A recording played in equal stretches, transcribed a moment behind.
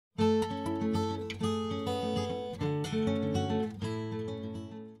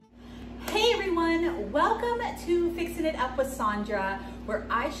Welcome to Fixing It Up with Sandra, where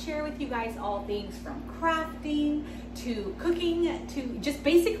I share with you guys all things from crafting to cooking to just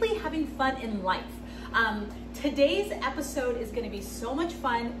basically having fun in life. Today's episode is going to be so much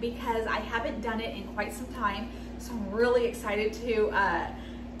fun because I haven't done it in quite some time, so I'm really excited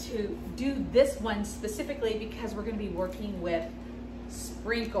to do this one specifically because we're going to be working with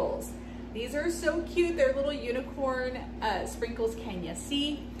sprinkles. These are so cute. They're little unicorn sprinkles. Can you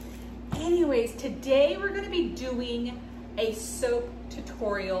see? Anyways, today we're going to be doing a soap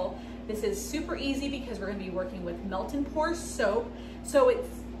tutorial. This is super easy because we're going to be working with melt and pour soap, so it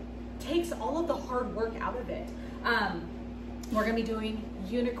takes all of the hard work out of it. We're going to be doing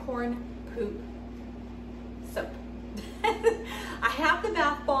unicorn poop soap. I have the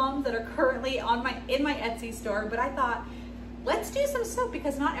bath bombs that are currently in my Etsy store, but I thought, let's do some soap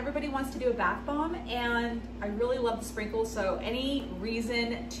because not everybody wants to do a bath bomb, and I really love the sprinkles, so any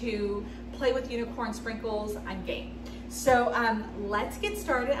reason to play with unicorn sprinkles, I'm game. So let's get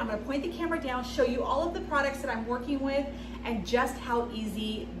started. I'm gonna point the camera down, show you all of the products that I'm working with and just how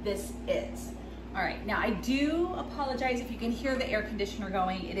easy this is. All right, now I do apologize if you can hear the air conditioner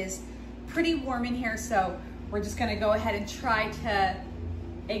going. It is pretty warm in here, so we're just gonna go ahead and try to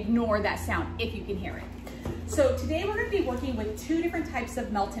ignore that sound if you can hear it. So today we're going to be working with two different types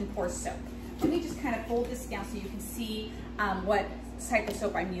of melt and pour soap. Let me just kind of fold this down so you can see what type of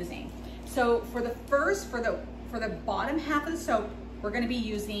soap I'm using. So for the bottom half of the soap, we're going to be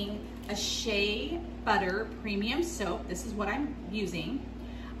using a Shea Butter Premium Soap. This is what I'm using.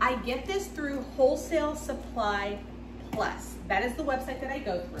 I get this through Wholesale Supply Plus. That is the website that I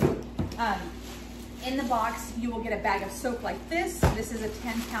go through. In the box, you will get a bag of soap like this. This is a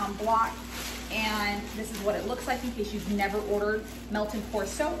 10-pound block. And this is what it looks like in case you've never ordered melt and pour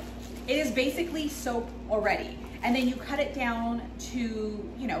soap. It is basically soap already. And then you cut it down to,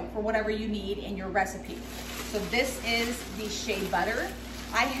 for whatever you need in your recipe. So this is the Shea Butter.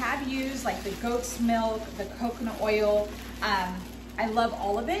 I have used like the goat's milk, the coconut oil. I love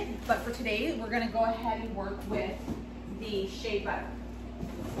all of it, but for today, we're gonna go ahead and work with the Shea Butter.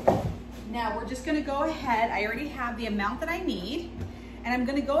 Now we're just gonna go ahead, I already have the amount that I need. And I'm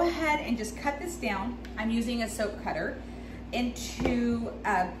gonna go ahead and just cut this down. I'm using a soap cutter into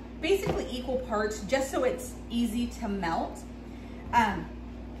basically equal parts just so it's easy to melt. I'm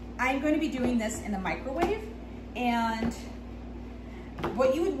going to be doing this in the microwave, and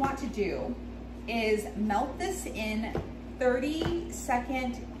what you would want to do is melt this in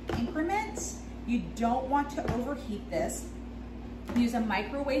 30-second increments. You don't want to overheat this. Use a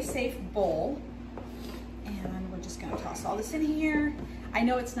microwave safe bowl. And we're just gonna toss all this in here. I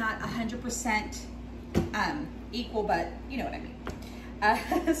know it's not 100% equal, but you know what I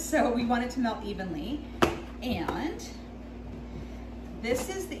mean. So we want it to melt evenly. And this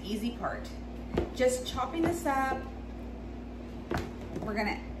is the easy part. Just chopping this up. We're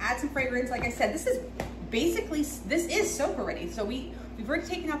gonna add some fragrance. Like I said, this is soap already. So we've already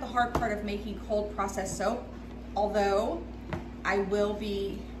taken out the hard part of making cold processed soap, although I will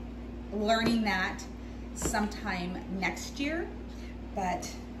be learning that sometime next year,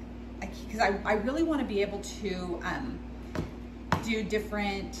 but because I really want to be able to do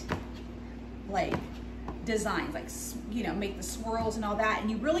different like designs, like make the swirls and all that,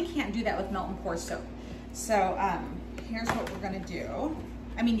 and you really can't do that with melt and pour soap. So here's what we're gonna do.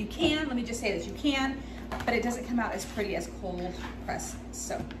 I mean, you can, let me just say this, you can, but it doesn't come out as pretty as cold pressed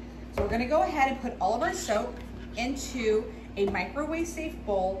soap. So we're gonna go ahead and put all of our soap into a microwave safe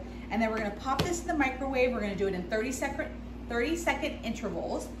bowl, and then we're gonna pop this in the microwave. We're gonna do it in 30-second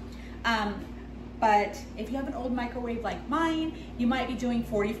intervals. But if you have an old microwave like mine, you might be doing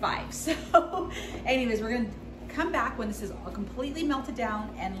 45. So anyways, we're gonna come back when this is all completely melted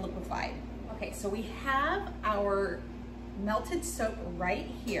down and liquefied. Okay, so we have our melted soap right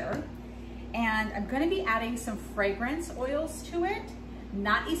here, and I'm gonna be adding some fragrance oils to it,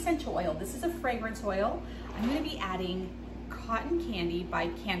 not essential oil. This is a fragrance oil. I'm gonna be adding Cotton Candy by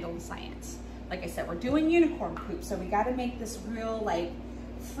Candle Science. Like I said, we're doing unicorn poop, so we gotta make this real like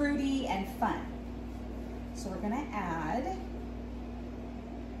fruity and fun. So we're gonna add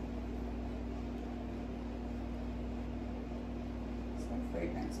some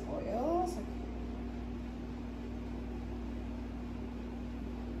fragrance oils.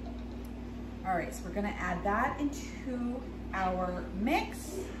 All right, so we're gonna add that into our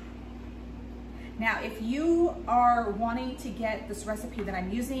mix. Now, if you are wanting to get this recipe that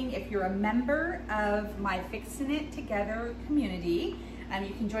I'm using, if you're a member of my Fixing It Together community,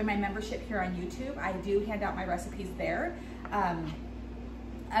 you can join my membership here on YouTube. I do hand out my recipes there.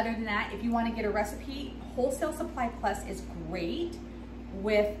 Other than that, if you want to get a recipe, Wholesale Supply Plus is great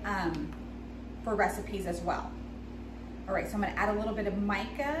with for recipes as well. All right, so I'm gonna add a little bit of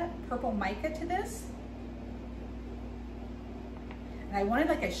mica, purple mica to this. And I wanted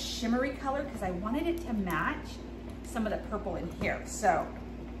like a shimmery color because I wanted it to match some of the purple in here. So,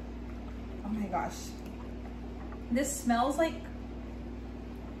 oh my gosh. This smells like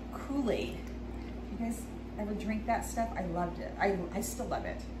Kool-Aid. You guys ever drink that stuff? I loved it. I still love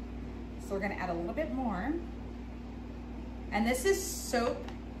it. So we're gonna add a little bit more. And this is Soap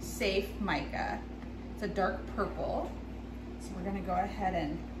Safe Mica. It's a dark purple. So we're gonna go ahead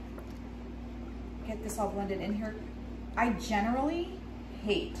and get this all blended in here. I generally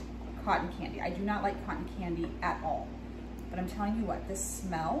hate cotton candy. I do not like cotton candy at all. But I'm telling you what, this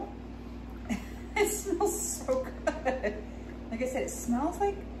smell, it smells so good. Like I said, it smells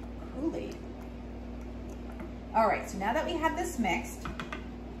like Kool-Aid. All right, so now that we have this mixed,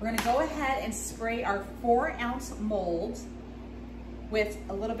 we're gonna go ahead and spray our 4-ounce molds with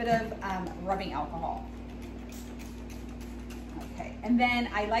a little bit of rubbing alcohol. Okay, and then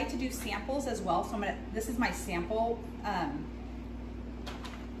I like to do samples as well. So this is my sample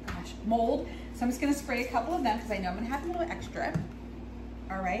mold. So I'm just gonna spray a couple of them because I know I'm gonna have a little extra.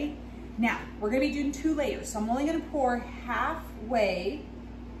 All right, now we're gonna be doing 2 layers. So I'm only gonna pour halfway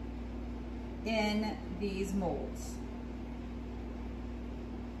in these molds.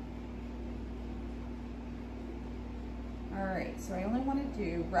 All right, so I only wanna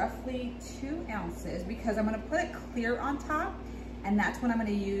do roughly 2 ounces because I'm gonna put it clear on top, and that's when I'm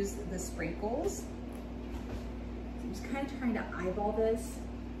gonna use the sprinkles. So I'm just kind of trying to eyeball this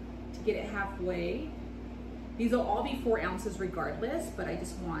to get it halfway. These will all be 4 ounces regardless, but I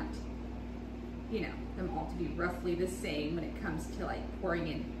just want, you know, them all to be roughly the same when it comes to like pouring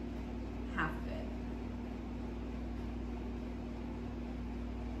in half of it.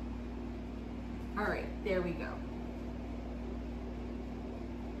 All right, there we go.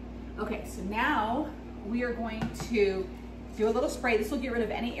 Okay, so now we are going to do a little spray. This will get rid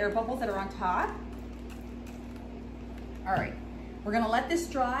of any air bubbles that are on top. All right, we're gonna let this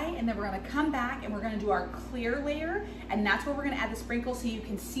dry and then we're gonna come back and we're gonna do our clear layer, and that's where we're gonna add the sprinkles so you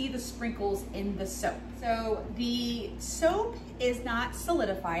can see the sprinkles in the soap. So the soap is not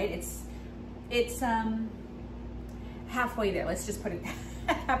solidified. It's halfway there. Let's just put it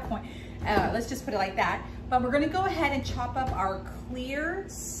at that point. Let's just put it like that. But we're gonna go ahead and chop up our clear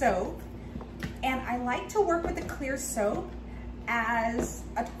soap. And I like to work with the clear soap as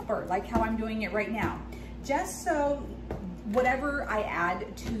a topper, like how I'm doing it right now. Just so whatever I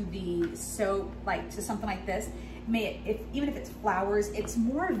add to the soap, like to something like this, even if it's flowers, it's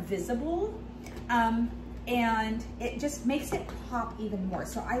more visible. And it just makes it pop even more.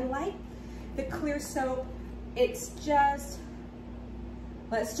 So I like the clear soap. It's just,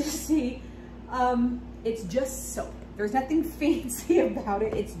 let's just see, it's just soap. There's nothing fancy about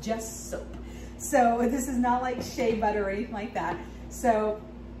it. It's just soap. So this is not like shea butter or anything like that. So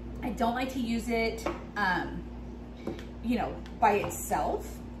I don't like to use it, you know, by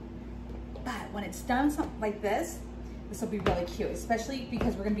itself. But when it's done something like this will be really cute, especially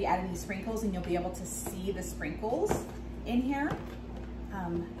because we're gonna be adding these sprinkles and you'll be able to see the sprinkles in here.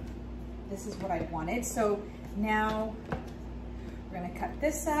 This is what I wanted. So now we're gonna cut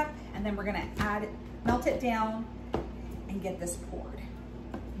this up and then we're gonna melt it down and get this poured.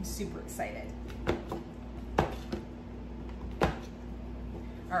 I'm super excited.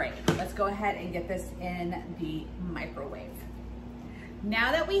 All right, let's go ahead and get this in the microwave.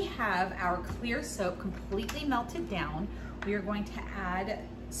 Now that we have our clear soap completely melted down, we are going to add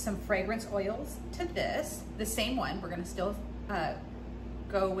some fragrance oils to this. The same one, we're gonna still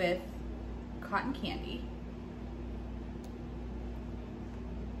go with cotton candy.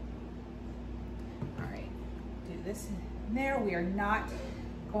 All right, do this in there. We are not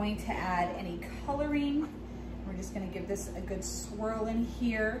going to add any coloring. We're just gonna give this a good swirl in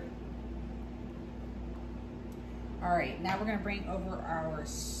here. All right, now we're gonna bring over our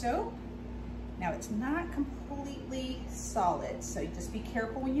soap. Now it's not completely solid, so just be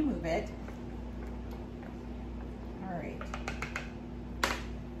careful when you move it. All right,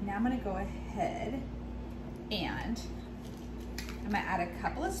 now I'm gonna go ahead and I'm gonna add a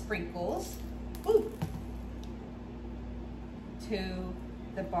couple of sprinkles to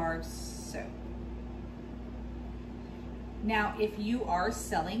the bar soap. Now, if you are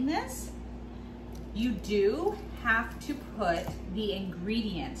selling this, you do have to put the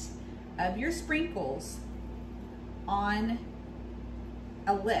ingredients of your sprinkles on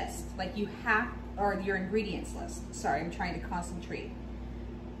a list, like you have, or your ingredients list. Sorry, I'm trying to concentrate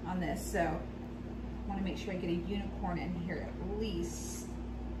on this. So I want to make sure I get a unicorn in here at least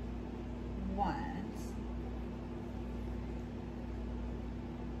once.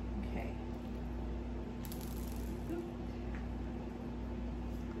 Okay.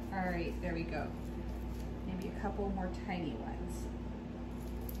 There we go. Maybe a couple more tiny ones.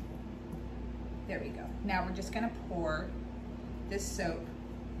 There we go. Now we're just gonna pour this soap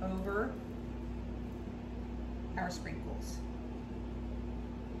over our sprinkles.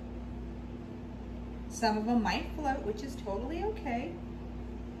 Some of them might float, which is totally okay.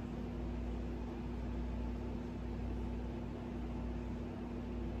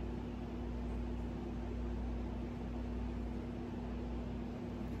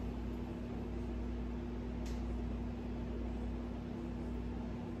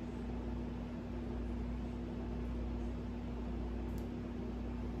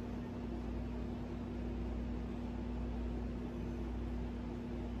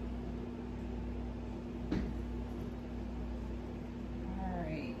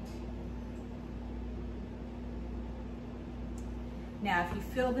 Now, if you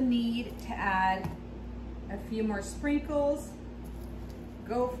feel the need to add a few more sprinkles,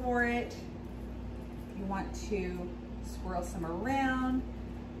 go for it. If you want to swirl some around,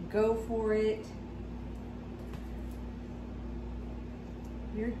 go for it.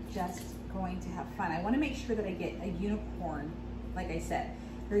 We're just going to have fun. I want to make sure that I get a unicorn, like I said.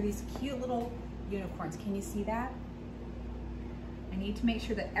 There are these cute little unicorns. Can you see that? I need to make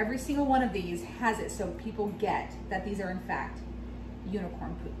sure that every single one of these has it so people get that these are in fact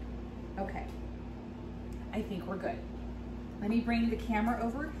unicorn poop. Okay, I think we're good. Let me bring the camera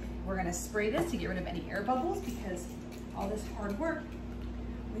over. We're gonna spray this to get rid of any air bubbles because all this hard work,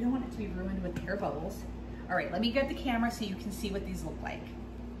 we don't want it to be ruined with air bubbles. All right, let me get the camera so you can see what these look like.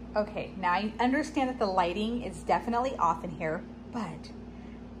 Okay, now I understand that the lighting is definitely off in here, but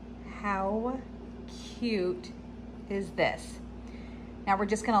how cute is this? Now we're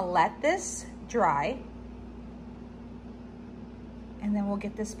just gonna let this dry, and then we'll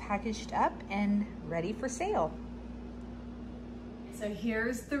get this packaged up and ready for sale. So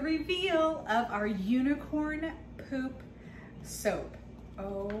here's the reveal of our unicorn poop soap.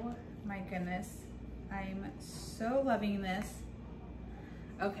 Oh my goodness, I'm so loving this.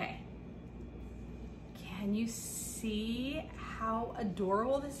 Okay, can you see how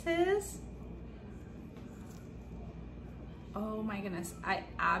adorable this is? Oh my goodness, I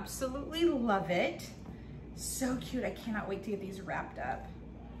absolutely love it. So cute, I cannot wait to get these wrapped up.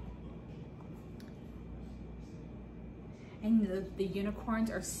 And the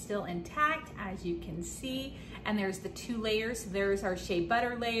unicorns are still intact, as you can see. And there's the 2 layers. There's our shea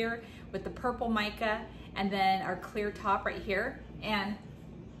butter layer with the purple mica, and then our clear top right here. And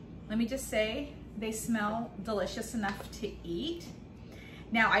let me just say, they smell delicious enough to eat.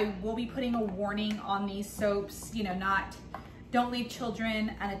 Now, I will be putting a warning on these soaps, you know, don't leave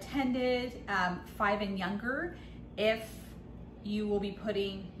children unattended, 5 and younger, if you will be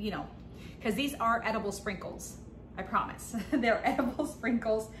putting, you know, because these are edible sprinkles, I promise. They're edible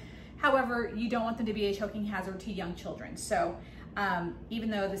sprinkles. However, you don't want them to be a choking hazard to young children. So even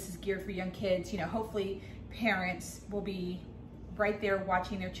though this is geared for young kids, you know, hopefully parents will be right there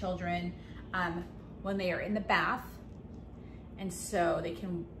watching their children when they are in the bath. And so they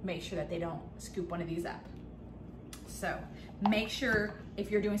can make sure that they don't scoop one of these up. So make sure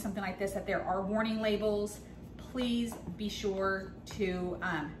if you're doing something like this that there are warning labels. Please be sure to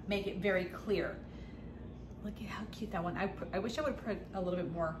make it very clear. Look at how cute that one. I wish I would put a little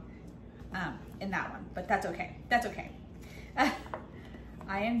bit more in that one, but that's okay. That's okay.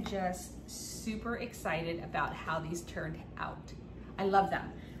 I am just super excited about how these turned out. I love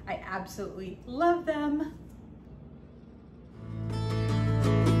them. I absolutely love them.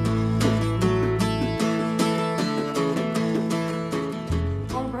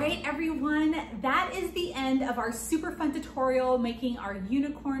 Everyone, that is the end of our super fun tutorial making our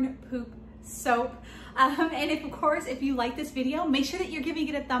unicorn poop soap. And of course, if you like this video, make sure that you're giving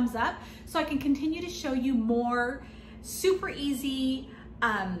it a thumbs up so I can continue to show you more super easy,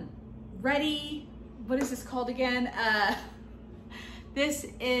 ready, what is this called again? This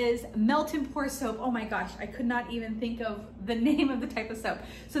is melt and pour soap. Oh my gosh, I could not even think of the name of the type of soap.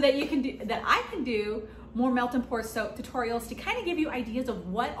 So that you can do, that I can do more melt and pour soap tutorials to kind of give you ideas of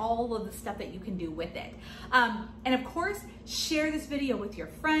what all of the stuff that you can do with it. And of course, share this video with your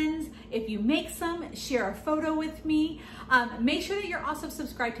friends. If you make some, share a photo with me. Make sure that you're also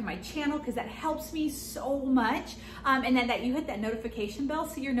subscribed to my channel because that helps me so much. And then that you hit that notification bell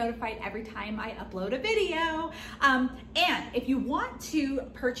so you're notified every time I upload a video. And if you want to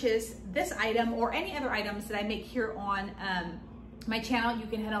purchase this item or any other items that I make here on my channel, you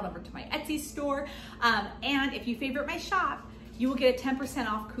can head on over to my Etsy store. And if you favorite my shop, you will get a 10%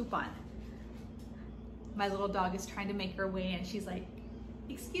 off coupon. My little dog is trying to make her way in. She's like,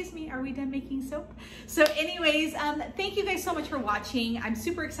 excuse me, are we done making soap? So anyways, thank you guys so much for watching. I'm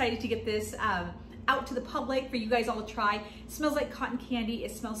super excited to get this out to the public for you guys all to try. It smells like cotton candy.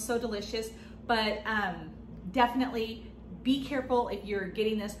 It smells so delicious, but definitely be careful if you're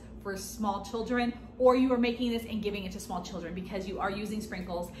getting this for small children, or you are making this and giving it to small children, because you are using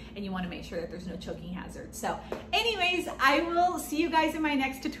sprinkles and you want to make sure that there's no choking hazard. So anyways, I will see you guys in my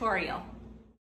next tutorial.